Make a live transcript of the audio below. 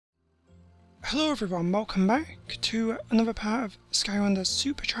Hello everyone, welcome back to another part of Skylanders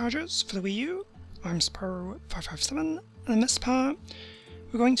SuperChargers for the Wii U. I'm Spyro557, and in this part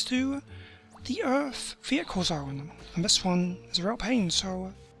we're going to do the Earth Vehicle Zone, and this one is a real pain,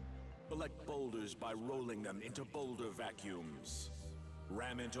 so... Collect boulders by rolling them into boulder vacuums.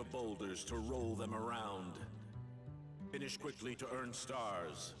 Ram into boulders to roll them around. Finish quickly to earn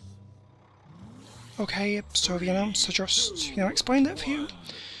stars. Okay, so the announcer just, explained it for you.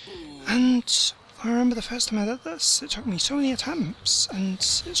 And I remember the first time I did this, it took me so many attempts, and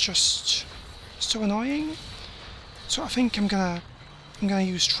it's just so annoying. So I think I'm gonna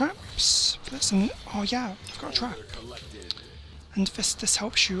use traps for this, and oh yeah, I've got a trap. And this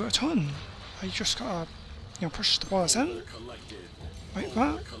helps you a ton. You just gotta, push the ballers in, like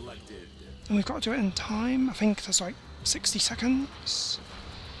that. And we've got to do it in time. I think there's like 60 seconds.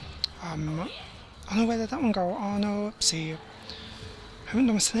 Oh no, where did that one go? Oh no, oopsie. I haven't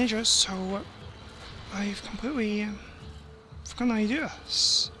done this in ages, so I've completely forgotten how you do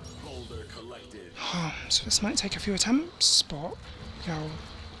this. So this might take a few attempts, but,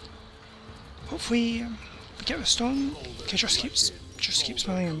 hopefully we get this done. Okay, just keeps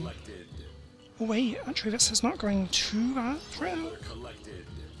moving. Oh wait, actually this is not going too bad right now.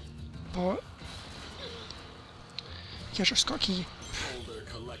 But, yeah, just gotta keep...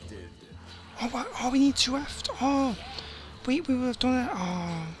 Oh, what? Oh, we need 2 left. Oh, wait, we would have done it. Oh,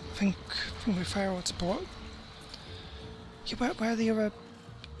 I think we failed. But yeah, where are the other?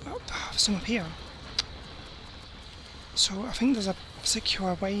 Well, there's some up here. So I think there's a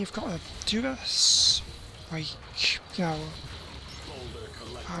particular way you've got to do this. Like,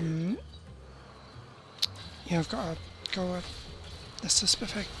 I've got to go a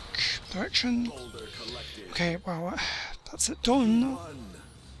specific direction. Okay, well, that's it done.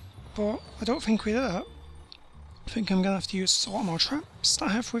 But I don't think we did it. I think I'm gonna have to use a lot more traps that I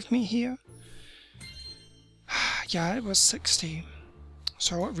have with me here. Yeah, it was 60.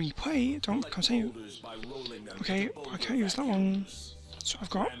 So replay, don't continue. Okay, I can't use that one. So I've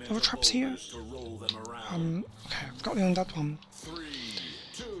got other traps here. Okay, I've got the undead one.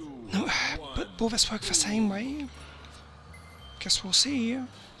 No, but will this work the same way? Guess we'll see.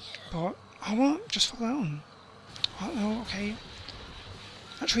 But I won't just fall down. Oh no, okay.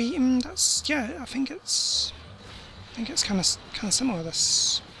 Actually, that's, yeah, I think it's kind of similar,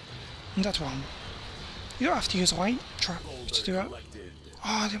 this undead one. You don't have to use a light trap to do it.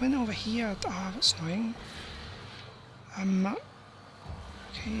 Oh, they went over here. Oh, that's annoying.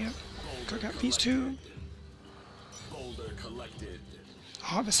 Okay, gotta get these 2.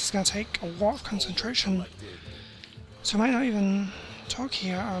 Oh, this is gonna take a lot of concentration. So I might not even talk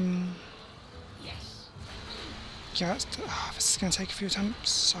here. Yeah, this is going to take a few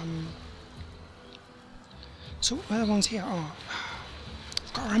attempts. So where are the ones here? Oh,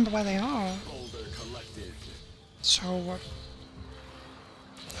 I've got to remember where they are. So,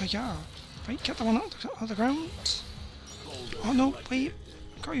 yeah. Wait, get the one out of the ground. Oh no, wait.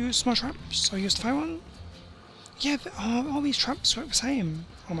 I've got to use more traps. I'll use the fire one. Yeah, all these traps work the same,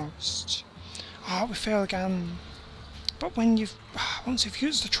 almost. Oh, we fail again. But once you've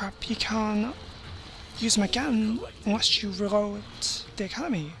used the trap, you can't use them again unless you reload the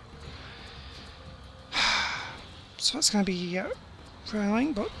academy. So that's going to be really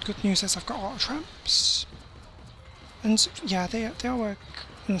annoying, but good news is I've got a lot of traps. And yeah, they all work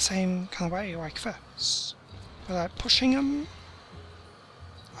in the same kind of way, like this. But like pushing them.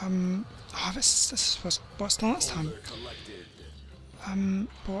 This was worse than last time.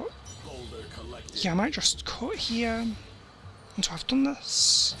 But yeah, I might just cut here until I've done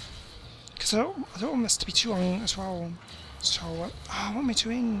this. Because I don't want this to be too long as well. So, I want me to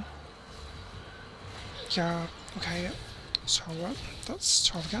win. Yeah, okay. So, that's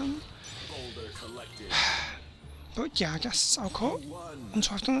 12 again. But yeah, I guess I'll cut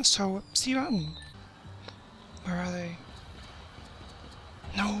until I've done this. So, see you then. Where are they?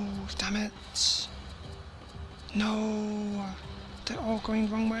 No, damn it. No, they're all going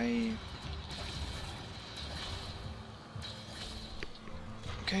the wrong way.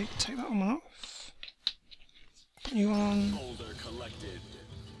 Okay, take that one off. Put you on.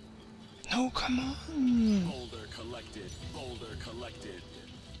 No, come on.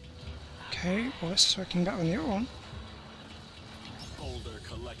 Okay, well this is working better than the other one.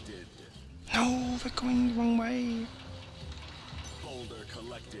 No, they're going the wrong way.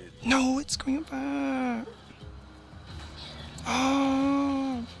 No, it's going up there.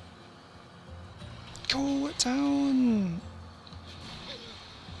 Oh, go down.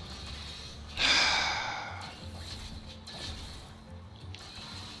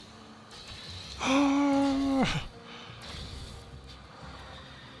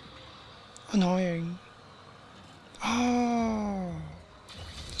 Annoying. Oh,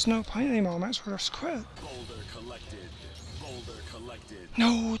 there's no point anymore, I might as well just quit. Boulder collected. Boulder collected.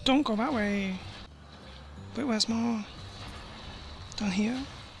 No, don't go that way. Wait, where's more? Down here?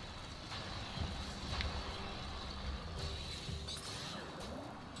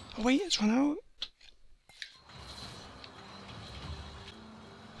 Oh wait, it's run out.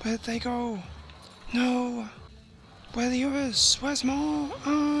 Where'd they go? No! Where are the others? Where's more?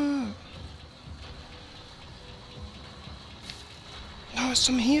 Ah! No, there's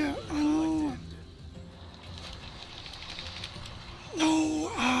some here. Oh no!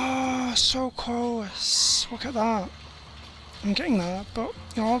 No! Ah, so close. Look at that. I'm getting there, but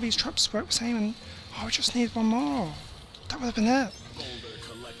you know, all these traps work the same and oh, I just need one more. That would have been it.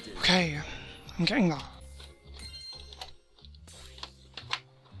 Okay, I'm getting there.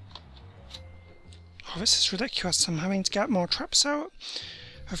 Oh, this is ridiculous. I'm having to get more traps out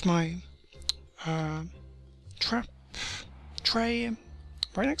of my trap tray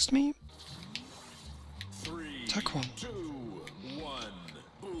right next to me. 3, Take one. 2, 1,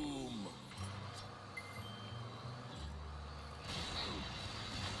 boom.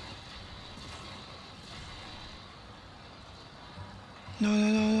 No, no,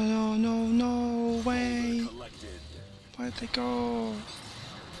 no, no, no, no, no way. Collected. Where'd they go?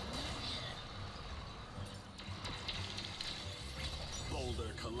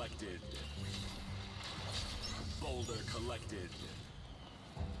 Boulder collected. Boulder collected.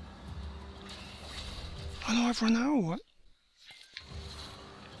 Oh no, I've run out.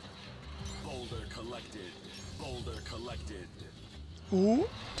 Boulder collected. Boulder collected. Oh,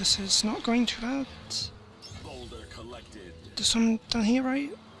 this is not going too bad. Boulder collected. There's some down here,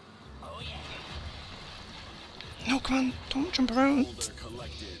 right? No, come on, don't jump around. Boulder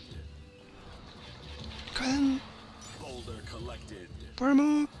collected. Go in. Boulder collected. Where am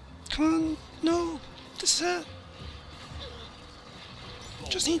I? Come on, no, this is it.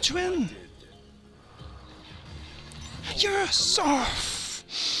 Just need to win. Yes!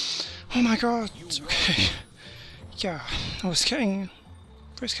 Oh my god. Okay. Yeah, I was getting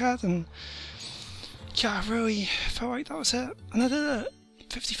very scared and yeah, I really felt like that was it. And I did it.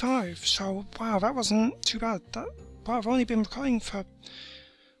 55. So wow, that wasn't too bad. Wow, I've only been recording for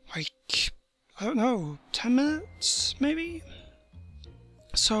like, I don't know, 10 minutes maybe?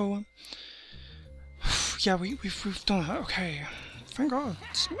 So yeah, we've done it. Okay. Thank god.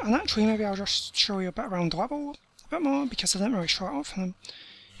 And actually maybe I'll just show you a bit around the level a bit more because I didn't really show it off and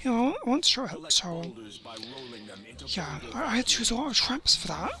you know, I want to show it, so yeah, I had to use a lot of traps for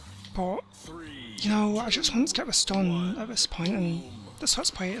that, but you know, I just want to get this done at this point and this Let's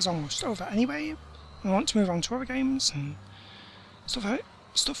Play is almost over anyway. I want to move on to other games and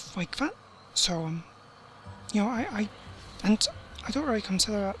stuff like that, so you know, I don't really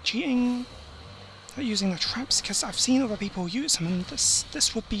consider that cheating, using the traps, because I've seen other people use them and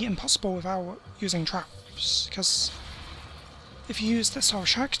this would be impossible without using traps, because if you use this or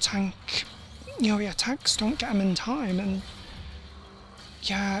Shark Tank, you know, the attacks don't get them in time, and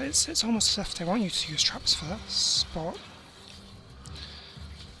yeah, it's almost as if they want you to use traps for this, but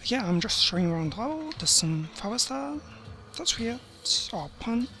yeah, I'm just showing you around the level. There's some flowers there, that's weird, or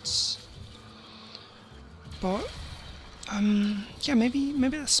plants, but yeah, maybe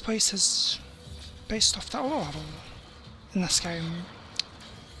this place is based off that other level in this game,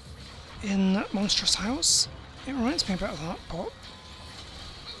 in Monstrous House. It reminds me a bit of that, but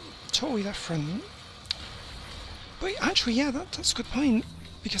totally different. But actually, yeah, that's a good point,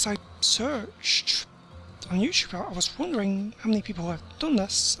 because I searched on YouTube. I was wondering how many people have done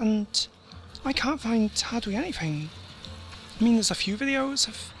this, and I can't find hardly anything. I mean, there's a few videos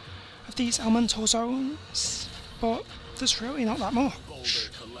of these elemental zones, but there's really not that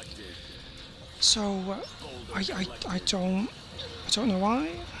much. So I don't know why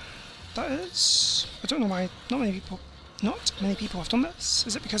that is. I don't know why not many people have done this.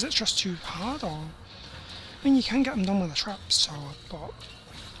 Is it because it's just too hard, or I mean, you can get them done with a trap, so, but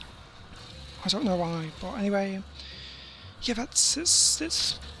I don't know why. But anyway, yeah,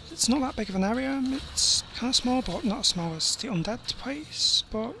 it's not that big of an area. It's kind of small, but not as small as the undead place.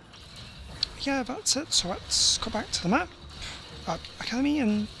 But yeah, that's it. So let's go back to the map, Academy,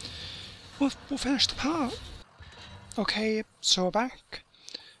 and we'll finish the part. Okay, so we're back.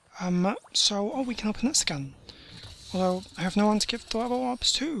 So we can open this again. Although I have no one to give the level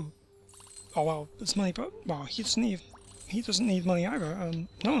orbs to. Oh well, it's money, but well, he doesn't need money either.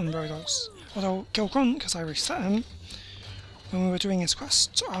 No one really does. Although Gil Grunt, because I reset him when we were doing his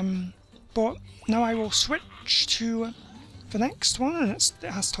quest. But now I will switch to the next one, and it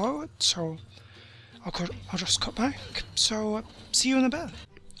has to load. So I'll just cut back. So see you in a bit.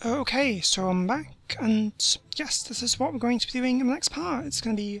 Okay, so I'm back, and yes, this is what we're going to be doing in the next part. It's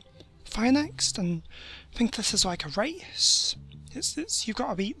going to be fire next, and I think this is like a race. It's you've got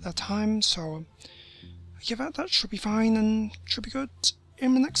to beat the time, so yeah, that should be fine and should be good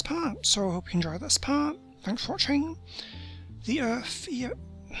in the next part. So I hope you enjoyed this part. Thanks for watching. The Earth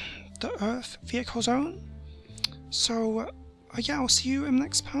Vehicle Zone. So yeah, I'll see you in the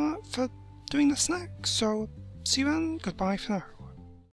next part for doing this next. So see you then. Goodbye for now.